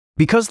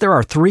Because there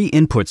are 3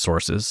 input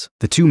sources,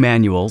 the 2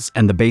 manuals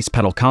and the bass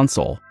pedal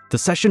console, the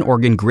Session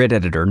Organ Grid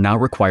Editor now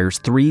requires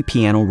 3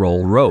 piano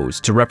roll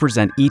rows to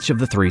represent each of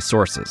the 3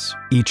 sources.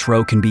 Each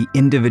row can be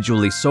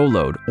individually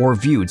soloed or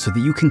viewed so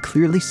that you can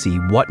clearly see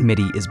what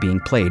MIDI is being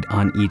played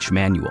on each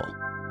manual.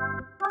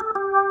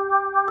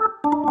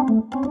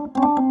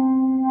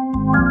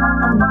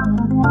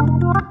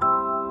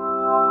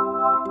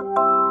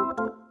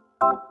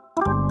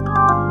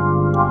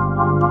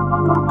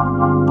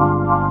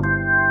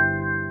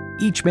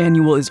 Each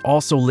manual is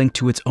also linked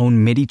to its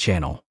own MIDI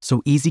channel,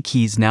 so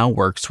EZkeys now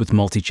works with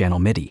multi-channel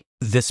MIDI.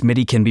 This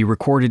MIDI can be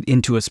recorded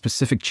into a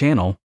specific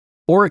channel,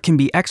 or it can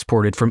be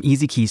exported from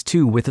EZkeys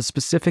 2 with a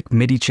specific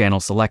MIDI channel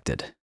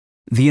selected.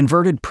 The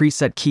inverted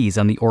preset keys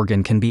on the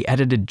organ can be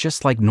edited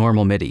just like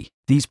normal MIDI.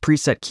 These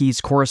preset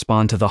keys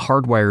correspond to the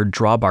hardwired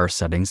drawbar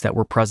settings that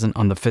were present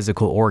on the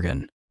physical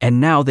organ, and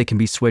now they can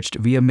be switched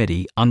via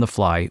MIDI on the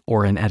fly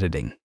or in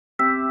editing.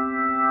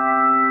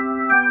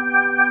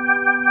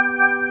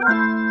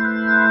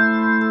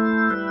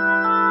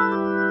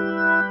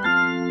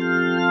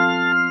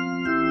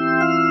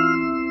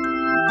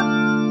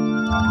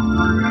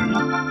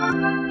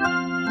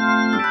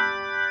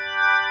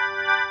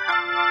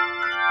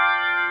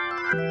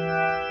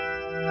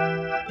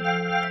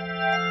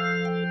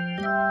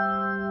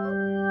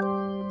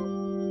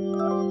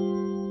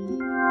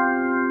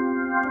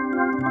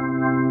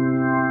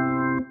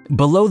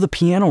 Below the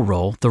piano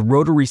roll, the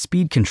rotary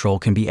speed control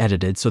can be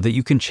edited so that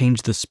you can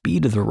change the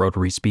speed of the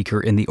rotary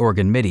speaker in the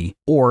organ MIDI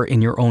or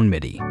in your own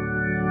MIDI.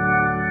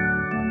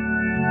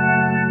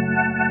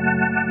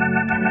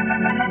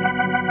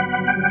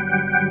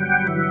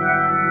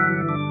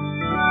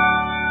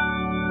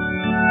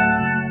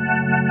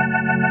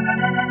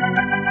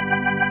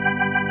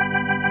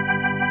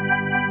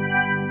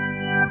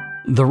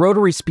 The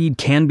rotary speed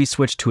can be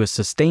switched to a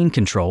sustain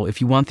control if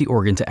you want the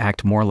organ to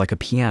act more like a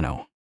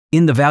piano.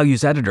 In the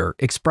Values Editor,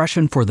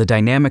 expression for the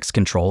dynamics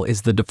control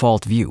is the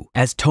default view,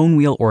 as tone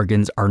wheel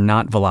organs are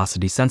not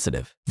velocity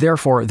sensitive.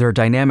 Therefore, their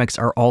dynamics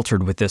are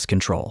altered with this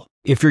control.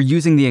 If you're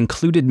using the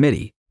included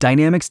MIDI,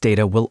 dynamics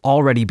data will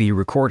already be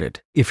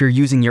recorded. If you're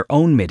using your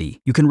own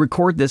MIDI, you can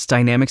record this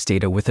dynamics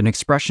data with an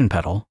expression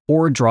pedal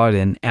or draw it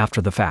in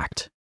after the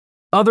fact.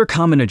 Other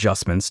common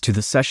adjustments to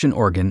the session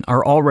organ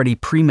are already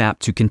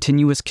pre-mapped to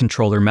continuous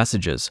controller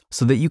messages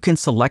so that you can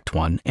select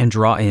one and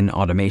draw in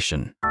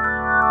automation.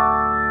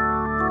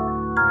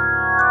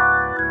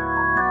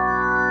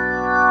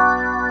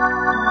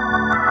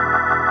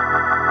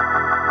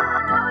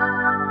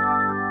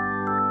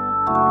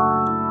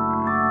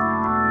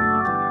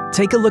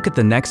 Take a look at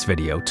the next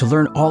video to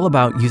learn all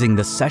about using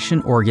the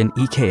Session Organ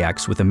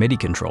EKX with a MIDI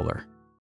controller.